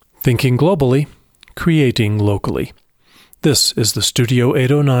Thinking globally, creating locally. This is the Studio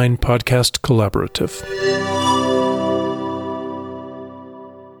 809 Podcast Collaborative.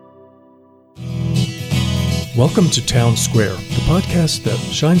 Welcome to Town Square, the podcast that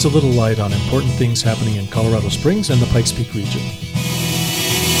shines a little light on important things happening in Colorado Springs and the Pikes Peak region.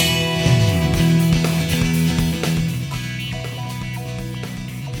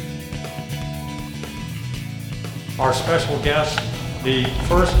 Our special guest, the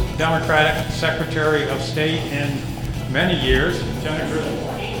first Democratic Secretary of State in many years, Jenna Griswold.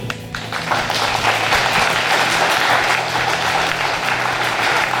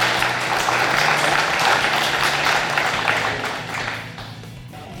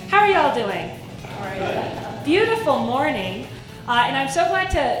 How are y'all doing? Beautiful morning. And I'm so glad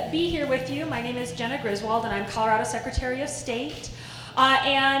to be here with you. My name is Jenna Griswold, and I'm Colorado Secretary of State.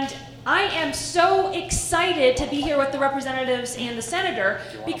 And I am so excited to be here with the representatives and the senator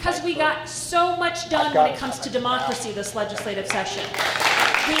because we got so much done when it comes to democracy this legislative session.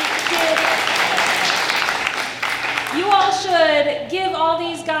 We did. You all should give all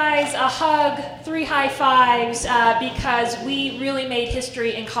these guys a hug, 3 high fives, because we really made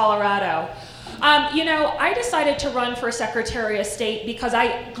history in Colorado. I decided to run for Secretary of State because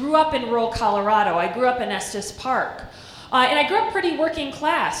I grew up in rural Colorado. I grew up in Estes Park. And I grew up pretty working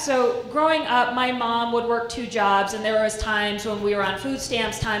class. So growing up, my mom would work 2 jobs, and there was times when we were on food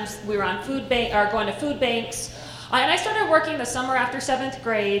stamps, times we were on going to food banks. And I started working the summer after 7th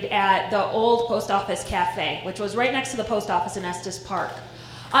grade at the old post office cafe, which was right next to the post office in Estes Park,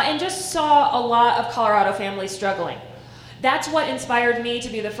 and just saw a lot of Colorado families struggling. That's what inspired me to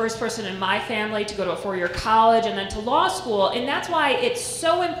be the first person in my family to go to a 4-year college and then to law school. And that's why it's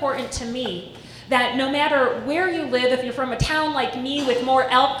so important to me that no matter where you live, if you're from a town like me with more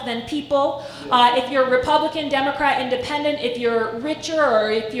elk than people, if you're Republican, Democrat, Independent, if you're richer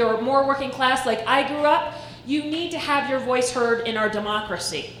or if you're more working class like I grew up, you need to have your voice heard in our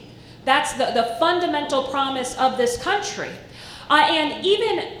democracy. That's the fundamental promise of this country. And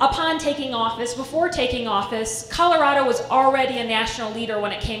even upon taking office, before taking office, Colorado was already a national leader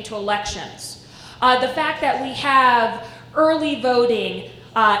when it came to elections. The fact that we have early voting,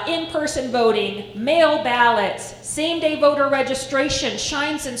 in-person voting, mail ballots, same-day voter registration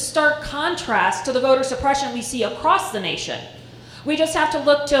shines in stark contrast to the voter suppression we see across the nation. We just have to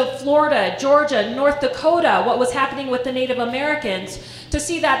look to Florida, Georgia, North Dakota, what was happening with the Native Americans, to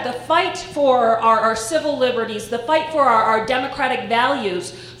see that the fight for our civil liberties, the fight for our democratic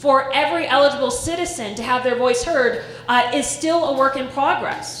values, for every eligible citizen to have their voice heard, is still a work in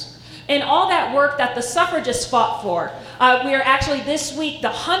progress. And all that work that the suffragists fought for, we are actually this week the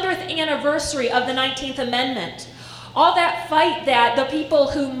 100th anniversary of the 19th Amendment. All that fight that the people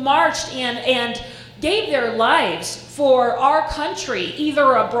who marched and gave their lives for our country,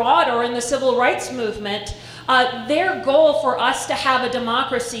 either abroad or in the civil rights movement, their goal for us to have a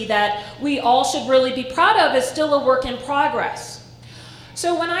democracy that we all should really be proud of is still a work in progress.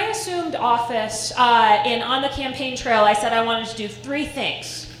 So when I assumed office and on the campaign trail, I said I wanted to do 3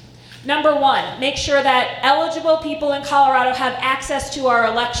 things. Number 1, make sure that eligible people in Colorado have access to our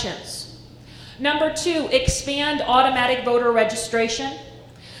elections. Number 2, expand automatic voter registration.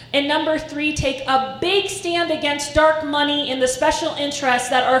 And number 3, take a big stand against dark money and the special interests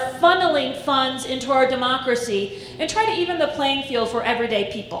that are funneling funds into our democracy and try to even the playing field for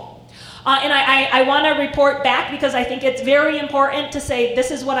everyday people. And I want to report back because I think it's very important to say this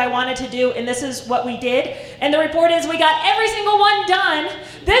is what I wanted to do and this is what we did. And the report is we got every single one done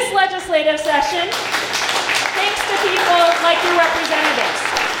this legislative session thanks to people like your representatives.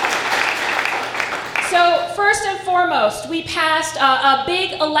 So first and foremost, we passed a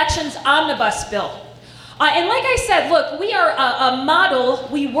big elections omnibus bill. And like I said, look, we are a model.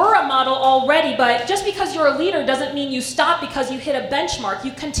 We were a model already, but just because you're a leader doesn't mean you stop because you hit a benchmark.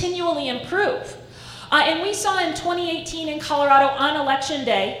 You continually improve. And we saw in 2018 in Colorado on Election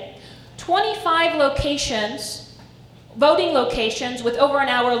Day, 25 locations, voting locations with over an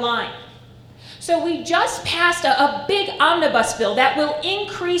hour line. So we just passed a big omnibus bill that will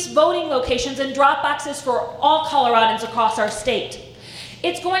increase voting locations and drop boxes for all Coloradans across our state.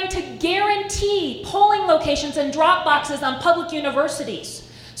 It's going to guarantee polling locations and drop boxes on public universities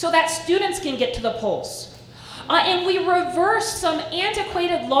so that students can get to the polls. And we reversed some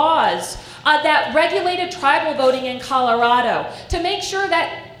antiquated laws that regulated tribal voting in Colorado to make sure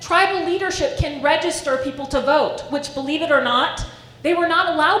that tribal leadership can register people to vote, which, believe it or not, they were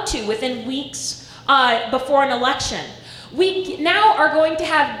not allowed to within weeks before an election. We now are going to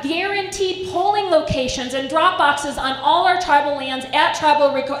have guaranteed polling locations and drop boxes on all our tribal lands at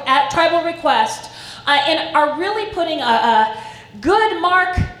tribal request, and are really putting a good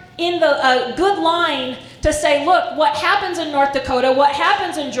mark in the good line to say, look, what happens in North Dakota, what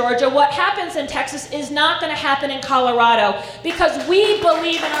happens in Georgia, what happens in Texas is not going to happen in Colorado because we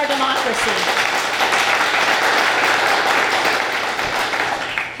believe in our democracy.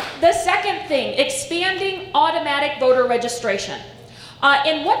 The second thing, expanding automatic voter registration.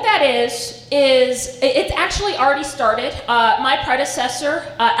 And what that is it's actually already started. My predecessor,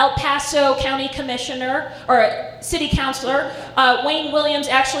 El Paso County Commissioner, or City Councilor, Wayne Williams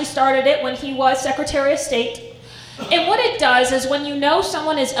actually started it when he was Secretary of State. And what it does is when you know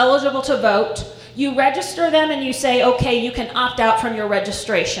someone is eligible to vote, you register them and you say, okay, you can opt out from your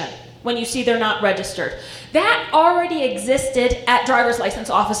registration when you see they're not registered. That already existed at driver's license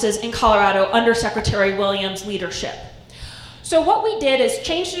offices in Colorado under Secretary Williams' leadership. So what we did is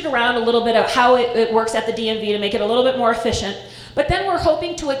changed it around a little bit of how it works at the DMV to make it a little bit more efficient, but then we're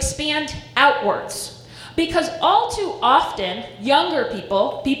hoping to expand outwards. Because all too often, younger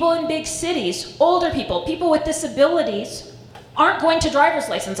people, people in big cities, older people, people with disabilities, aren't going to driver's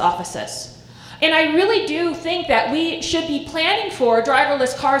license offices. And I really do think that we should be planning for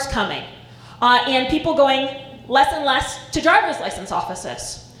driverless cars coming, and people going less and less to driver's license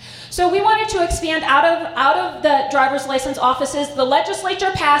offices. So we wanted to expand out of the driver's license offices. The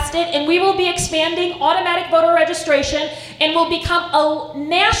legislature passed it, and we will be expanding automatic voter registration and will become a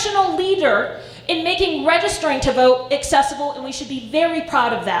national leader in making registering to vote accessible, and we should be very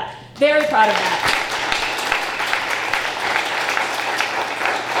proud of that. Very proud of that.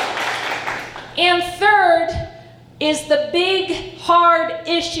 And third is the big, hard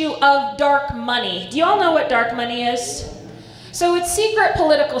issue of dark money. Do you all know what dark money is? So it's secret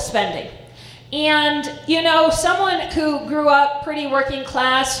political spending. And, you know, someone who grew up pretty working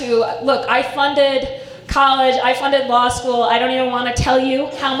class, look, I funded college, I funded law school, I don't even want to tell you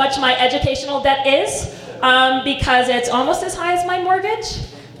how much my educational debt is, because it's almost as high as my mortgage.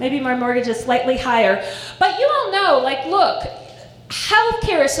 Maybe my mortgage is slightly higher. But you all know, like, look,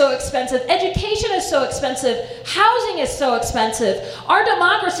 healthcare is so expensive, education is so expensive, housing is so expensive. Our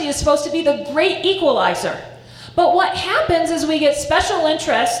democracy is supposed to be the great equalizer. But what happens is we get special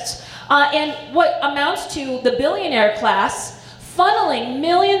interests and what amounts to the billionaire class funneling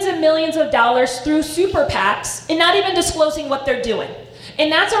millions and millions of dollars through super PACs and not even disclosing what they're doing. And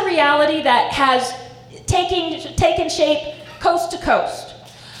that's a reality that has taken shape coast to coast.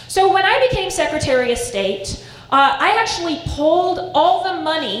 So when I became Secretary of State, I actually pulled all the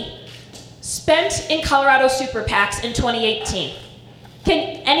money spent in Colorado super PACs in 2018.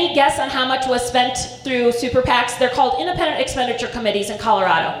 Can any guess on how much was spent through super PACs? They're called independent expenditure committees in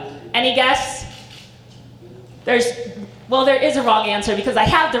Colorado. Any guess? There is a wrong answer because I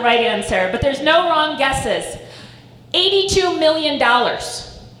have the right answer, but there's no wrong guesses. $82 million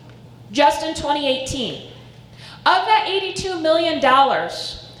just in 2018. Of that $82 million,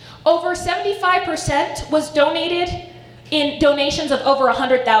 over 75% was donated in donations of over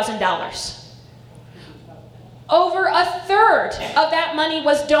 $100,000. Over a third of that money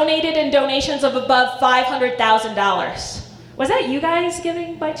was donated in donations of above $500,000. Was that you guys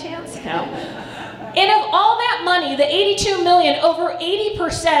giving by chance? No. And of all that money, the $82 million, over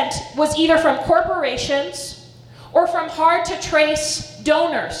 80% was either from corporations or from hard-to-trace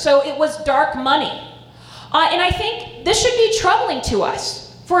donors. So it was dark money. And I think this should be troubling to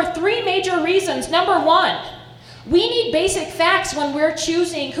us for three major reasons. Number one, we need basic facts when we're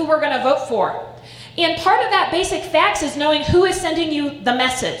choosing who we're going to vote for. And part of that basic facts is knowing who is sending you the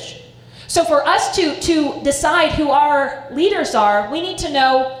message. So for us to decide who our leaders are, we need to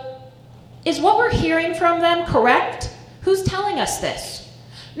know, is what we're hearing from them correct? Who's telling us this?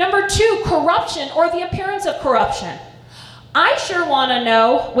 Number two, corruption or the appearance of corruption. I sure want to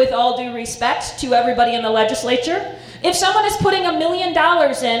know, with all due respect to everybody in the legislature, if someone is putting $1 million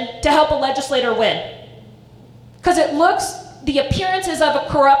in to help a legislator win. Because it looks the appearances of a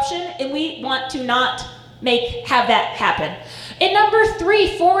corruption, and we want to not have that happen. And number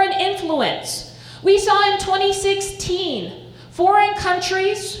three, foreign influence. We saw in 2016, foreign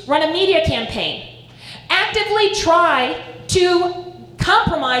countries run a media campaign, actively try to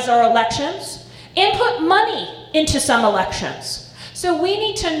compromise our elections and put money into some elections. So we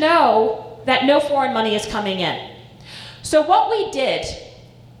need to know that no foreign money is coming in. So what we did,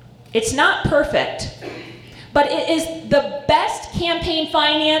 it's not perfect, but it is the best campaign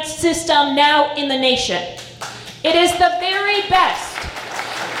finance system now in the nation. It is the very best.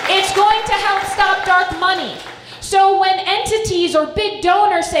 It's going to help stop dark money. So when entities or big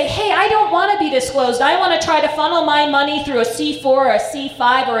donors say, hey, I don't want to be disclosed, I want to try to funnel my money through a C4 or a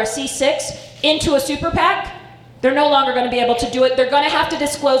C5 or a C6 into a super PAC, they're no longer going to be able to do it. They're going to have to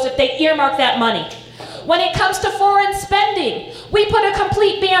disclose if they earmark that money. When it comes to foreign spending, we put a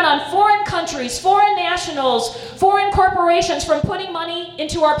complete ban on countries, foreign nationals, foreign corporations from putting money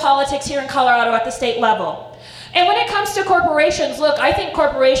into our politics here in Colorado at the state level. And when it comes to corporations, look, I think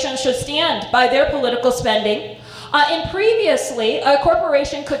corporations should stand by their political spending. And previously, a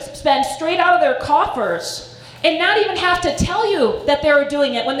corporation could spend straight out of their coffers and not even have to tell you that they were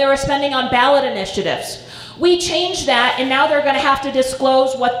doing it when they were spending on ballot initiatives. We changed that, and now they're going to have to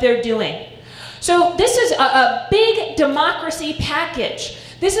disclose what they're doing. So this is a big democracy package.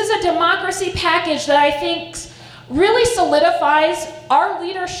 This is a democracy package that I think really solidifies our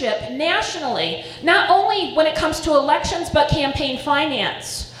leadership nationally, not only when it comes to elections, but campaign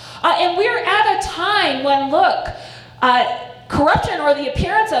finance. And we're at a time when, look, corruption or the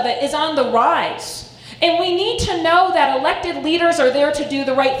appearance of it is on the rise. And we need to know that elected leaders are there to do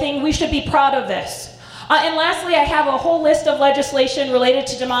the right thing. We should be proud of this. And lastly, I have a whole list of legislation related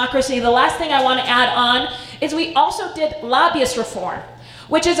to democracy. The last thing I want to add on is we also did lobbyist reform,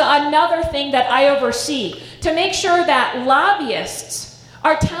 which is another thing that I oversee, to make sure that lobbyists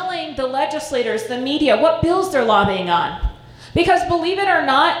are telling the legislators, the media, what bills they're lobbying on. Because believe it or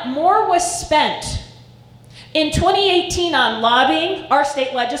not, more was spent in 2018 on lobbying our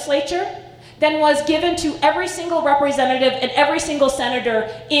state legislature than was given to every single representative and every single senator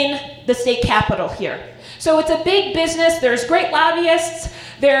in the state capitol here. So it's a big business. There's great lobbyists,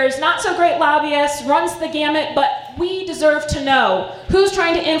 there's not so great lobbyists, runs the gamut, but we deserve to know who's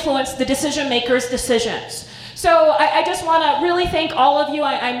trying to influence the decision makers' decisions. So I just want to really thank all of you.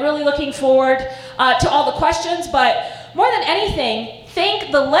 I'm really looking forward to all the questions, but more than anything,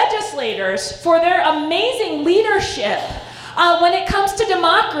 thank the legislators for their amazing leadership when it comes to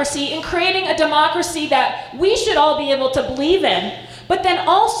democracy and creating a democracy that we should all be able to believe in, but then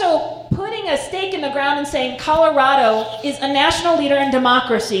also putting a stake in the ground and saying Colorado is a national leader in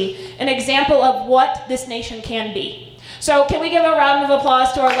democracy, an example of what this nation can be. So can we give a round of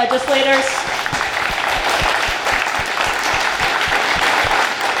applause to our legislators?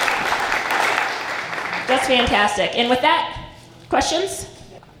 That's fantastic. And with that, questions?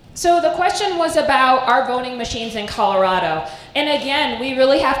 So the question was about our voting machines in Colorado. And again, we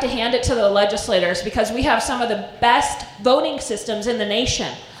really have to hand it to the legislators because we have some of the best voting systems in the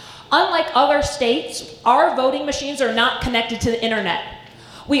nation. Unlike other states, our voting machines are not connected to the internet.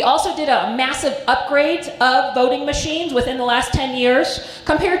 We also did a massive upgrade of voting machines within the last 10 years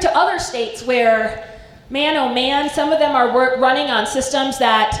compared to other states where, man, oh man, some of them are running on systems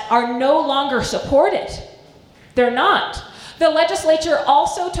that are no longer supported. They're not. The legislature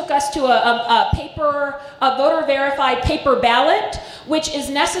also took us to a voter-verified paper ballot, which is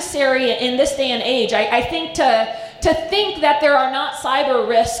necessary in this day and age. I think to think that there are not cyber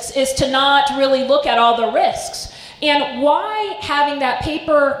risks is to not really look at all the risks. And why having that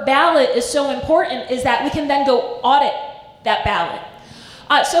paper ballot is so important is that we can then go audit that ballot.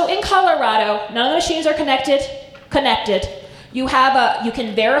 So in Colorado, none of the machines are connected. You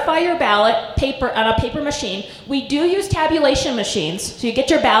can verify your ballot on a paper machine. We do use tabulation machines, so you get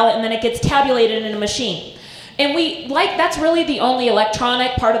your ballot and then it gets tabulated in a machine. And that's really the only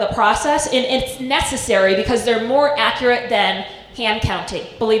electronic part of the process, and it's necessary because they're more accurate than hand counting,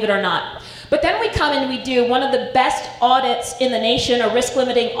 believe it or not. But then we come and we do one of the best audits in the nation, a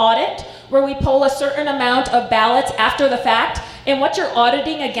risk-limiting audit, where we pull a certain amount of ballots after the fact, and what you're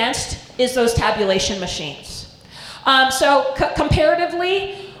auditing against is those tabulation machines.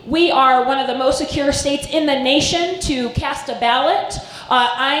 Comparatively, we are one of the most secure states in the nation to cast a ballot.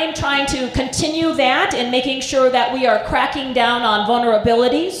 I am trying to continue that and making sure that we are cracking down on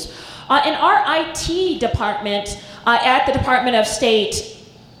vulnerabilities. In our IT department at the Department of State,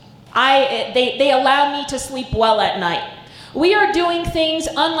 they allow me to sleep well at night. We are doing things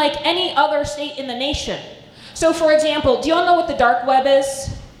unlike any other state in the nation. So for example, do you all know what the dark web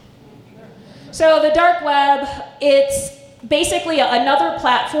is? So the dark web, it's basically another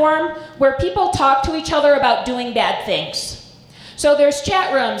platform where people talk to each other about doing bad things. So there's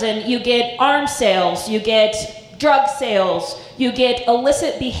chat rooms and you get arms sales, you get drug sales, you get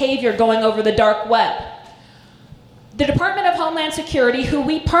illicit behavior going over the dark web. The Department of Homeland Security, who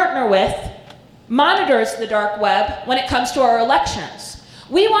we partner with, monitors the dark web when it comes to our elections.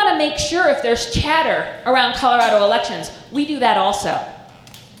 We want to make sure if there's chatter around Colorado elections, we do that also.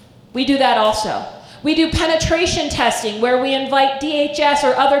 We do penetration testing where we invite DHS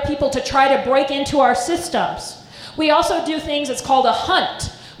or other people to try to break into our systems. We also do things that's called a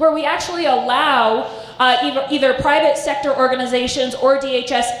hunt, where we actually allow either private sector organizations or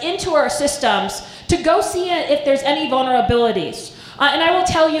DHS into our systems to go see if there's any vulnerabilities. And I will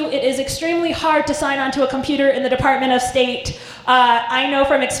tell you, it is extremely hard to sign onto a computer in the Department of State. I know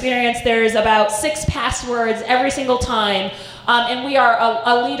from experience there's about 6 passwords every single time. And we are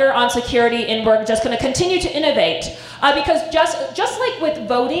a leader on security, and we're just going to continue to innovate. Because just like with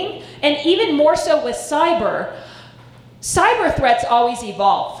voting, and even more so with cyber threats always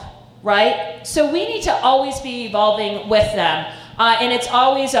evolve, right? So we need to always be evolving with them. And it's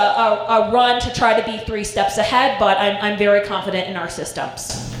always a run to try to be 3 steps ahead, but I'm very confident in our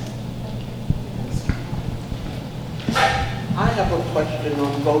systems. I have a question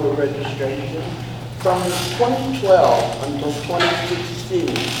on voter registration. From 2012 until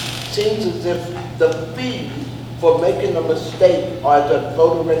 2016, seems as if the fee for making a mistake or the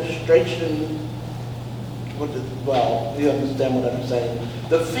voter registration, well, you understand what I'm saying,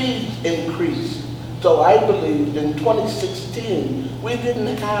 the fees increased. So I believe in 2016, we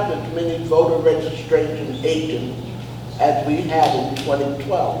didn't have as many voter registration agents as we had in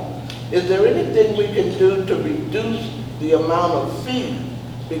 2012. Is there anything we can do to reduce the amount of fees?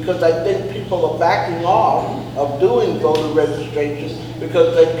 Because I think people are backing off of doing voter registration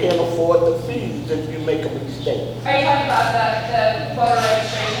because they can't afford the fees if you make a mistake. Are you talking about the voter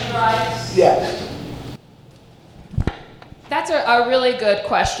registration drives? Yes. That's a really good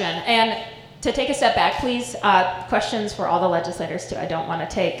question. And to take a step back, please, questions for all the legislators too. I don't want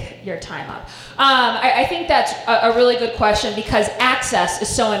to take your time up. I think that's a really good question because access is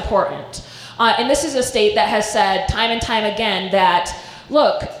so important. And this is a state that has said time and time again that,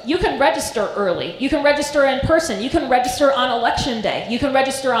 look, you can register early. You can register in person. You can register on election day. You can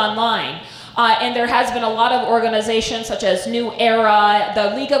register online. And there has been a lot of organizations such as New Era,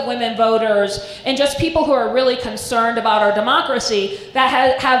 the League of Women Voters, and just people who are really concerned about our democracy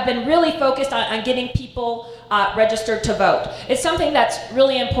that have been really focused on getting people registered to vote. It's something that's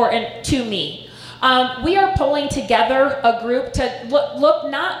really important to me. We are pulling together a group to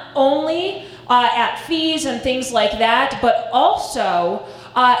look not only at fees and things like that, but also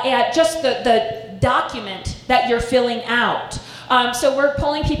at just the document that you're filling out. So we're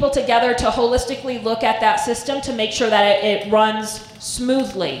pulling people together to holistically look at that system to make sure that it runs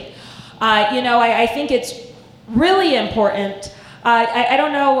smoothly. I think it's really important. I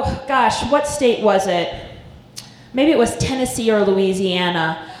don't know, gosh, what state was it? Maybe it was Tennessee or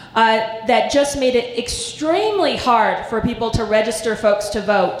Louisiana. That just made it extremely hard for people to register folks to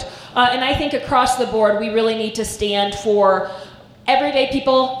vote. And I think across the board, we really need to stand for everyday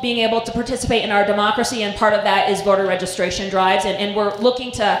people being able to participate in our democracy, and part of that is voter registration drives, and we're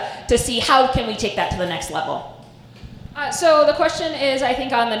looking to see how can we take that to the next level. So the question is, I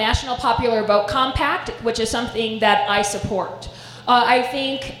think, on the National Popular Vote Compact, which is something that I support. I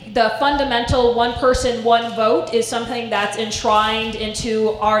think the fundamental one person, one vote is something that's enshrined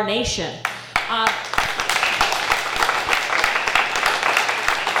into our nation.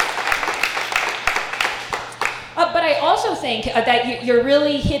 But I also think that you're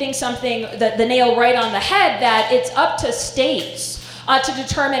really hitting something, the nail right on the head, that it's up to states to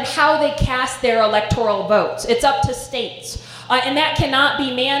determine how they cast their electoral votes. It's up to states. And that cannot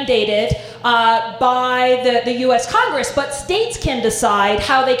be mandated by the U.S. Congress, but states can decide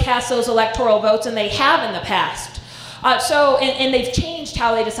how they cast those electoral votes, and they have in the past. And they've changed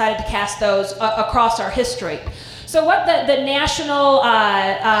how they decided to cast those across our history. So what the national,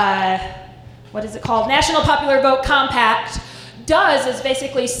 what is it called? National Popular Vote Compact does is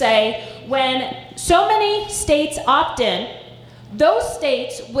basically say when so many states opt in, those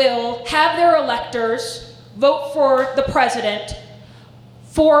states will have their electors vote for the president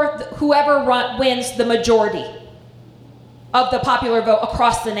for whoever wins the majority of the popular vote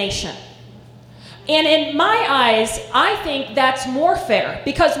across the nation. And in my eyes, I think that's more fair,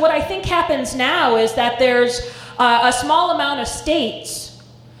 because what I think happens now is that there's a small amount of states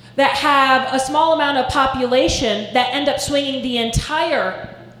that have a small amount of population that end up swinging the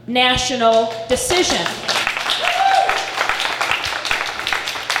entire national decision.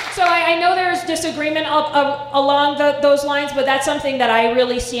 So I know there's disagreement along those lines, but that's something that I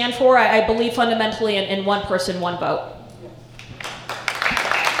really stand for. I believe fundamentally in one person, one vote.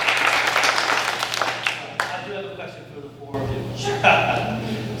 I do have a question for the four of you.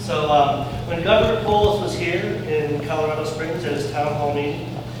 So when Governor Polis was here in Colorado Springs at his town hall meeting,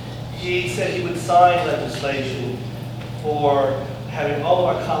 he said he would sign legislation for having all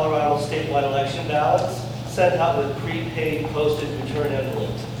of our Colorado statewide election ballots sent out with prepaid postage return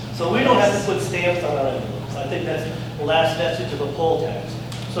envelopes. So we don't have to put stamps on our envelopes. I think that's the last vestige of a poll tax.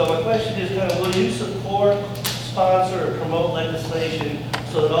 So my question is will you support, sponsor, or promote legislation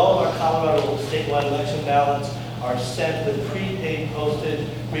so that all of our Colorado statewide election ballots are sent with prepaid postage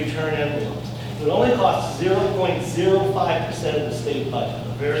return envelopes? It would only cost 0.05% of the state budget, a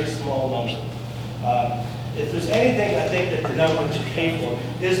very small number. If there's anything I think that the government should pay for,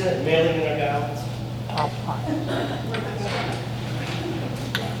 isn't it mailing in our ballots?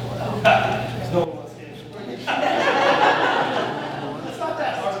 Because no one wants to answer. It's not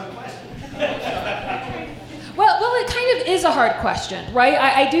that hard of a question. Well, it kind of is a hard question, right?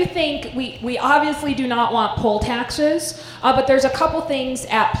 I do think we obviously do not want poll taxes, but there's a couple things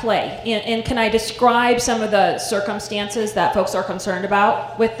at play. And can I describe some of the circumstances that folks are concerned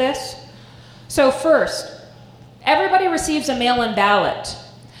about with this? So first, everybody receives a mail-in ballot.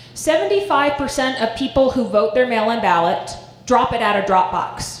 75% of people who vote their mail-in ballot drop it at a drop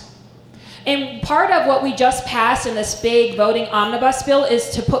box. And part of what we just passed in this big voting omnibus bill is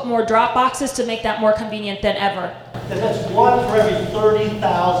to put more drop boxes to make that more convenient than ever. And that's one for every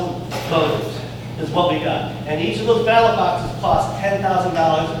 30,000 voters is what we got. And each of those ballot boxes costs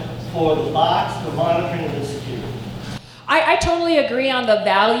 $10,000 for the box, the monitoring, and the security. I totally agree on the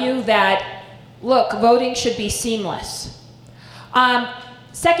value that, look, voting should be seamless.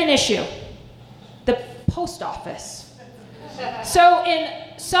 Second issue, the post office. So in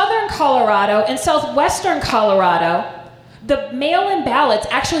southern Colorado and southwestern Colorado, the mail-in ballots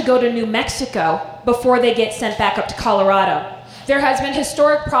actually go to New Mexico before they get sent back up to Colorado. There has been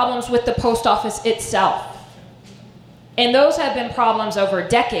historic problems with the post office itself. And those have been problems over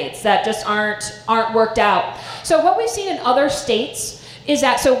decades that just aren't worked out. So what we've seen in other states is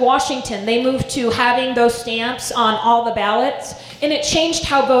that, so Washington, they moved to having those stamps on all the ballots, and it changed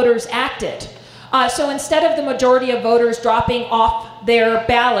how voters acted. So instead of the majority of voters dropping off their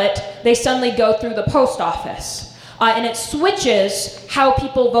ballot, they suddenly go through the post office. And it switches how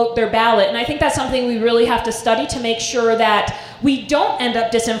people vote their ballot. And I think that's something we really have to study to make sure that we don't end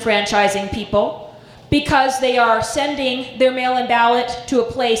up disenfranchising people because they are sending their mail-in ballot to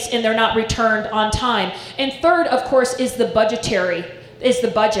a place and they're not returned on time. And third, of course, is the budget.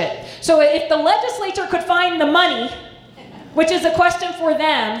 So if the legislature could find the money, which is a question for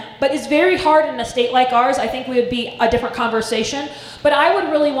them, but is very hard in a state like ours, I think we would be a different conversation. But I would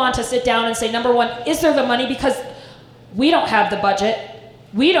really want to sit down and say, number one, is there the money? Because we don't have the budget.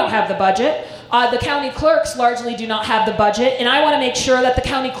 The county clerks largely do not have the budget, and I want to make sure that the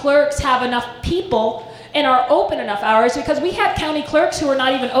county clerks have enough people and are open enough hours, because we have county clerks who are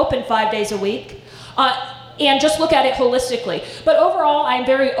not even open 5 days a week. And just look at it holistically. But overall, I'm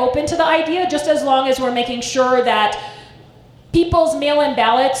very open to the idea, just as long as we're making sure that people's mail-in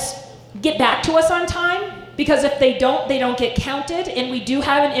ballots get back to us on time, because if they don't get counted, and we do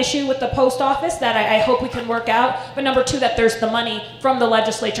have an issue with the post office that I hope we can work out. But number two, that there's the money from the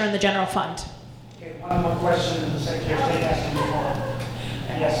legislature and the general fund. Okay, one more question, the Secretary of State asked me before.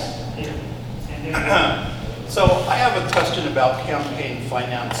 Yes, here. And then So I have a question about campaign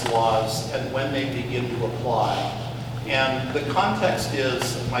finance laws and when they begin to apply. And the context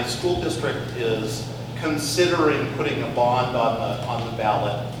is my school district is considering putting a bond on the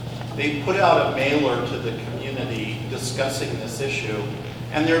ballot. They put out a mailer to the community discussing this issue,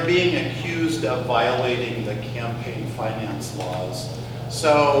 and they're being accused of violating the campaign finance laws.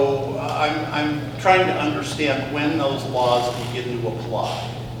 So I'm trying to understand when those laws begin to apply.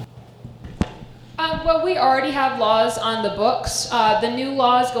 Well, we already have laws on the books. The new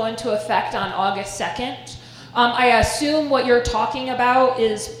laws go into effect on August 2nd. I assume what you're talking about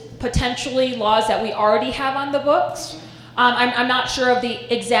is potentially laws that we already have on the books. I'm not sure of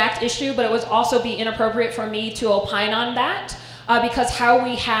the exact issue, but it would also be inappropriate for me to opine on that because how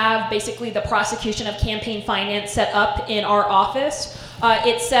we have basically the prosecution of campaign finance set up in our office,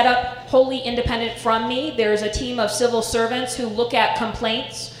 it's set up wholly independent from me. There's a team of civil servants who look at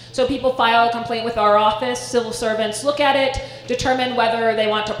complaints. So people file a complaint with our office, civil servants look at it, determine whether they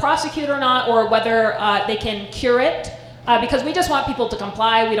want to prosecute or not, or whether they can cure it. Because we just want people to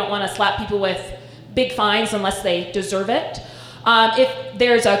comply. We don't want to slap people with big fines unless they deserve it. If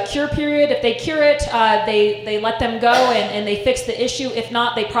there's a cure period, if they cure it, they let them go and they fix the issue. If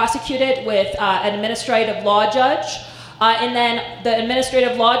not, they prosecute it with an administrative law judge. And then the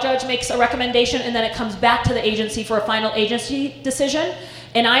administrative law judge makes a recommendation, and then it comes back to the agency for a final agency decision.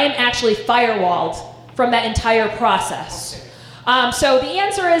 And I am actually firewalled from that entire process. So the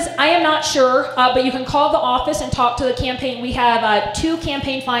answer is, I am not sure, but you can call the office and talk to the campaign. We have 2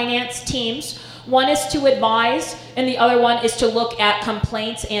 campaign finance teams. One is to advise, and the other one is to look at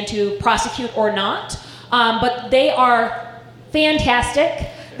complaints and to prosecute or not. But they are fantastic.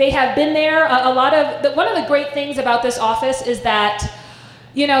 They have been there. One of the great things about this office is that,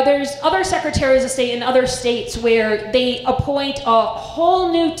 you know, there's other secretaries of state in other states where they appoint a whole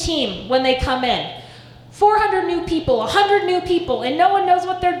new team when they come in. 400 new people, 100 new people, and no one knows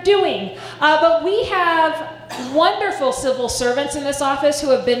what they're doing. But we have wonderful civil servants in this office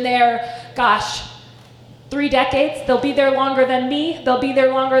who have been there, 3 decades. They'll be there longer than me. They'll be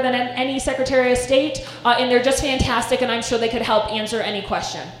there longer than any Secretary of State. And they're just fantastic, and I'm sure they could help answer any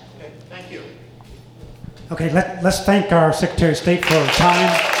question. Okay. Thank you. Okay, let's thank our Secretary of State for her time.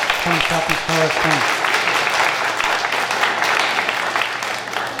 From Southeast Colorado Springs.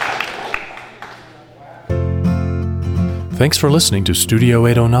 Thanks for listening to Studio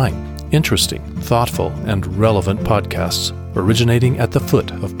 809. Interesting, thoughtful, and relevant podcasts originating at the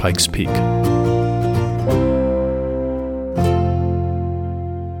foot of Pikes Peak.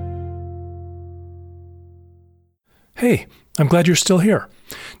 Hey, I'm glad you're still here.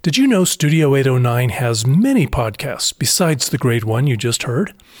 Did you know Studio 809 has many podcasts besides the great one you just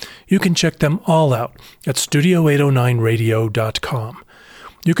heard? You can check them all out at studio809radio.com.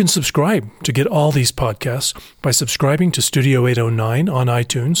 You can subscribe to get all these podcasts by subscribing to Studio 809 on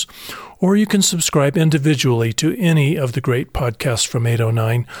iTunes, or you can subscribe individually to any of the great podcasts from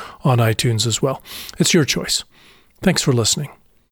 809 on iTunes as well. It's your choice. Thanks for listening.